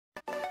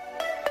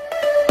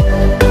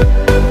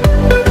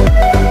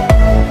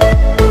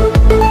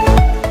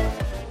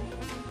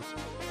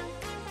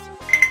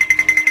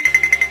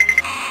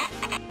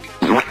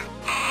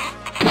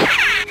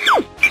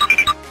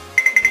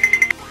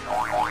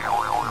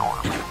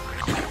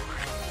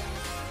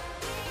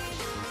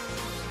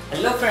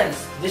Hello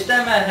friends, this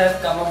time I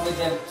have come up with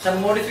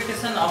some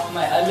modification of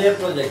my earlier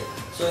project.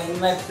 So in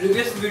my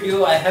previous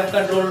video I have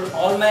controlled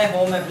all my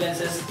home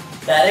appliances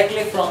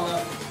directly from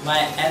my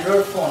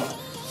Android phone.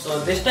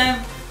 So this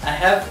time I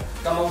have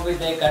come up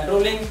with a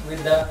controlling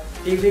with the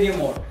TV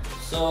remote.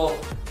 So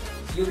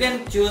you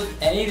can choose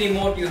any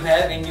remote you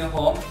have in your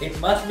home. It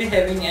must be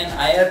having an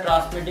IR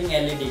transmitting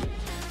LED.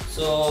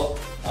 So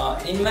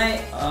in my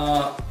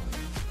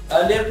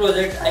earlier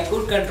project I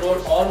could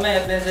control all my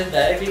appliances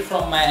directly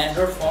from my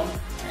Android phone,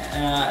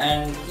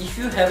 and if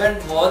you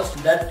haven't watched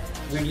that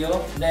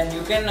video then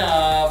you can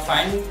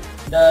find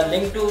the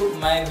link to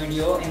my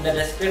video in the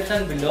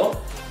description below.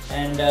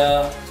 And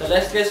so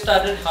let's get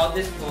started how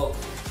this works.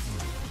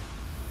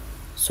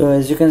 So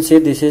as you can see,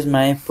 this is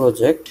my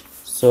project.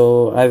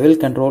 So I will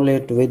control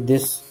it with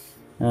this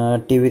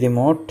TV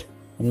remote.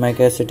 In my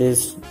case it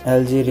is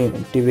LG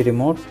TV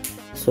remote.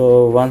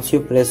 So once you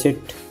press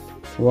it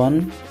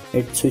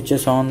it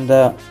switches on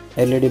the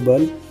LED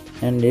bulb,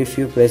 and if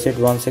you press it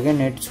once again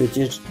it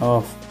switches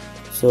off.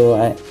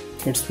 So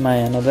it's my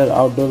another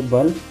outdoor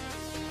bulb.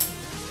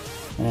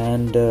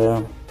 And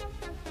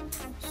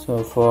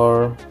so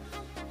for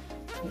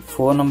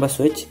 4 number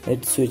switch,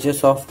 it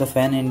switches off the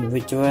fan in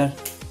whichever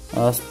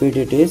speed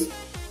it is,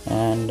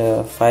 and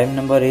 5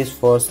 number is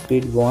for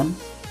speed 1,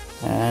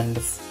 and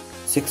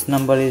 6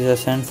 number is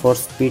assigned for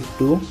speed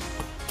 2,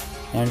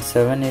 and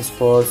 7 is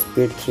for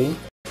speed 3,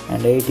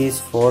 and 8 is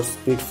for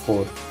speed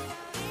 4,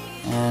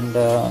 and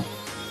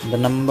the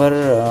number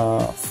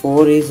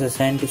 4 is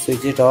assigned to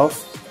switch it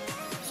off.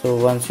 So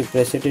once you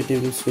press it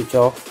will switch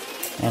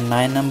off, and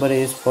 9 number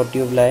is for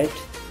tube light,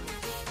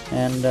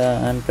 and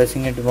I'm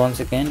pressing it once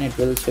again, it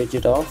will switch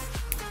it off.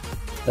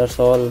 That's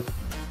all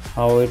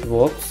how it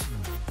works.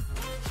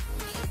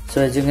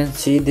 So as you can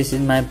see, this is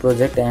my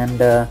project, and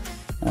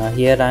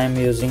here I am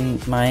using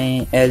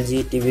my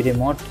LG TV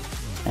remote,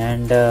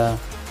 and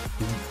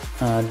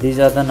these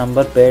are the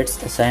number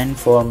pads assigned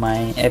for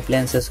my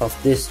appliances of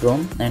this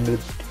room, and it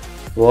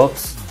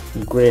works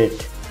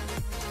great.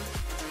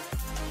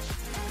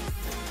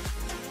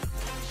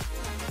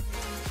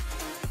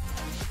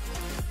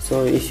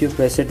 So if you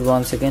press it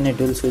once again it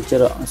will switch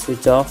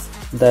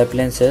off the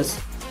appliances,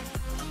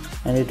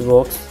 and it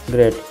works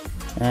great.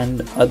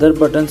 And other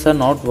buttons are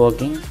not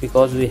working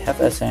because we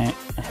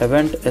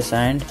haven't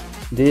assigned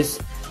this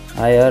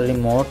IR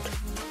remote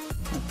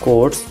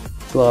codes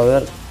to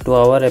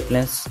our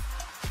appliance.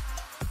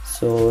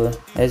 So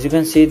as you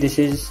can see, this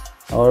is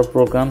our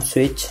program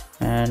switch,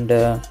 and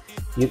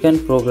you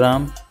can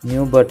program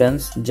new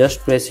buttons.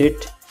 Just press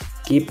it,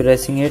 keep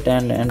pressing it,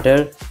 and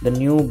enter the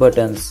new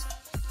buttons.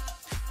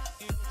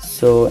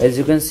 So as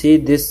you can see,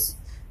 this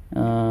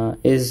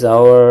is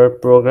our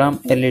program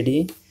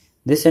LED.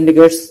 This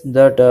indicates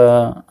that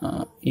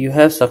you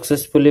have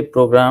successfully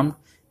programmed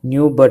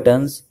new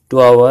buttons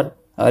to our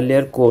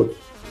earlier code.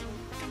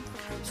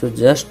 So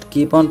just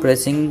keep on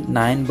pressing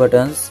 9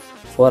 buttons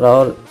for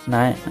our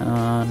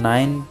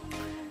 9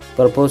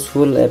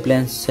 purposeful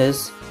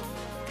appliances,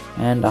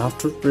 and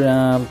after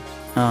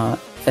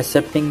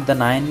accepting the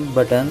 9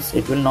 buttons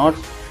it will not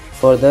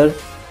further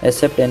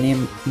accept any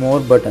more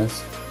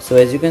buttons. So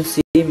as you can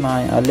see,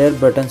 my earlier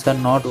buttons are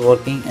not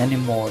working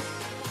anymore.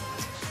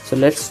 So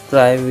let's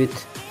try with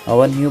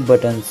our new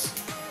buttons.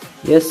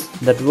 Yes,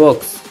 that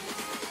works.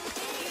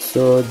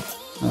 So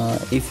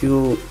if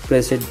you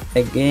press it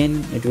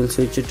again it will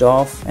switch it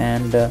off,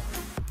 and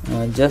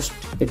just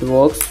it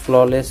works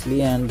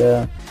flawlessly. And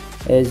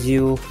as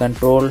you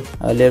control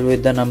earlier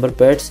with the number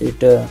pads,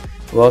 it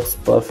works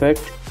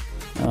perfect.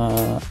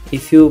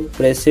 If you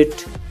press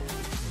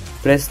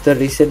the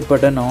reset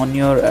button on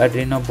your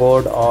AURDINO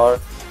board or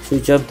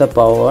switch off the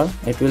power,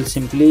 it will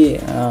simply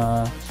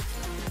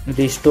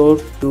restore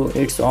to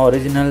its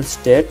original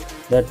state,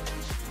 that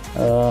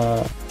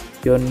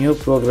your new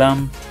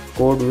program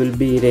code will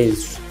be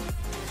erased.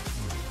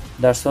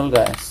 That's all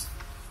guys.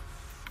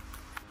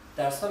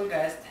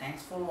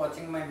 Thanks for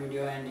watching my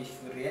video, and if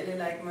you really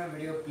like my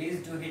video please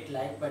do hit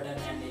like button,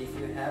 and if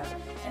you have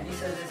any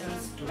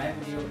suggestions to my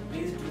video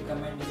please do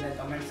comment in the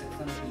comment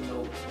section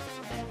below.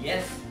 And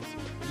yes,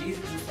 please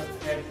do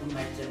subscribe to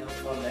my channel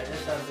for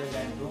latest updates,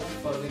 and don't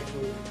forget to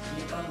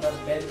click on the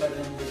bell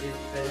button which is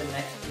present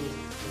next to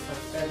the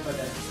subscribe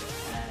button.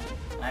 And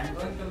I'm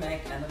going to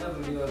make another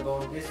video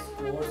about this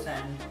course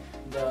and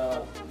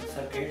the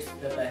circuits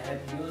that I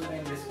have used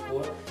in this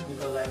course,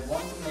 because I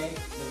want to make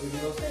the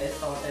videos as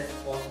short as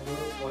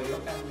possible for your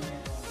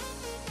convenience.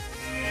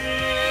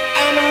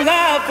 I'm in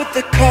love with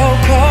the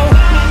cocoa.